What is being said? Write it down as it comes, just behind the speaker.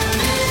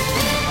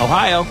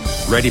Ohio,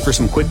 ready for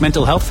some quick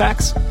mental health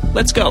facts?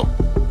 Let's go.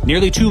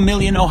 Nearly 2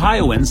 million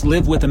Ohioans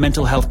live with a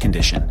mental health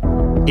condition.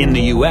 In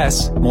the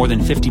U.S., more than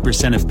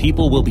 50% of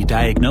people will be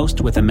diagnosed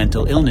with a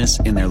mental illness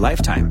in their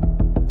lifetime.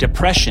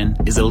 Depression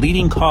is a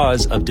leading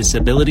cause of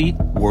disability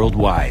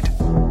worldwide.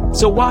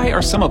 So why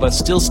are some of us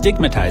still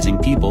stigmatizing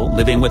people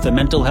living with a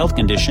mental health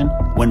condition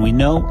when we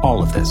know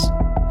all of this?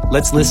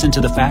 Let's listen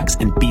to the facts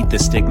and beat the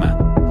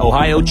stigma.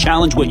 Ohio,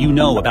 challenge what you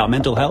know about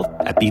mental health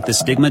at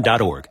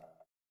beatthestigma.org.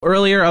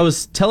 Earlier, I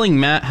was telling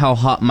Matt how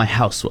hot my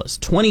house was.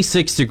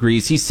 26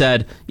 degrees. He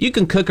said, you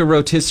can cook a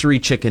rotisserie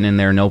chicken in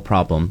there, no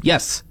problem.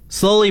 Yes,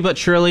 slowly but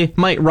surely.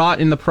 Might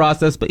rot in the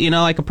process, but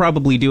I could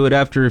probably do it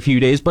after a few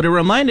days. But it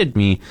reminded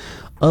me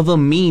of a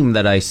meme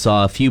that I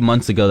saw a few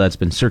months ago that's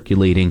been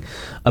circulating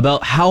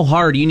about how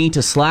hard you need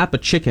to slap a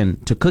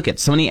chicken to cook it.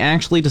 Somebody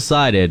actually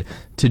decided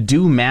to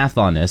do math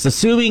on this,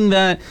 assuming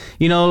that,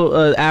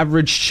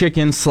 average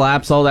chicken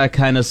slaps, all that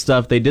kind of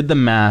stuff. They did the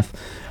math.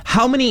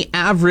 How many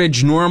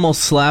average normal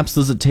slaps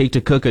does it take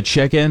to cook a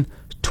chicken?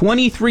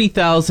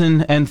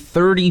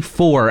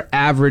 23,034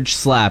 average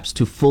slaps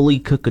to fully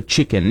cook a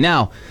chicken.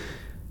 Now,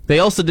 they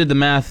also did the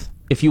math.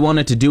 If you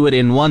wanted to do it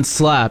in one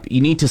slap,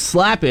 you need to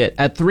slap it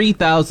at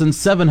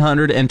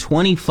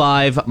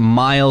 3,725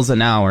 miles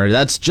an hour.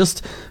 That's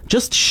just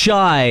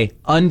shy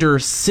under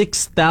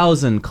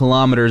 6,000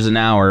 kilometers an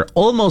hour,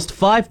 almost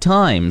 5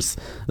 times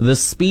the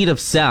speed of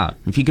sound.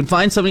 If you can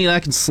find somebody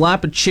that can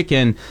slap a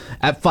chicken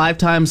at 5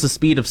 times the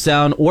speed of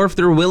sound, or if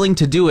they're willing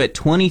to do it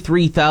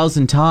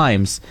 23,000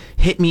 times,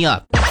 hit me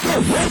up.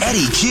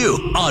 Eddie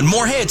Q on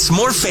More Hits,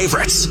 More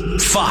Favorites.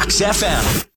 Fox FM.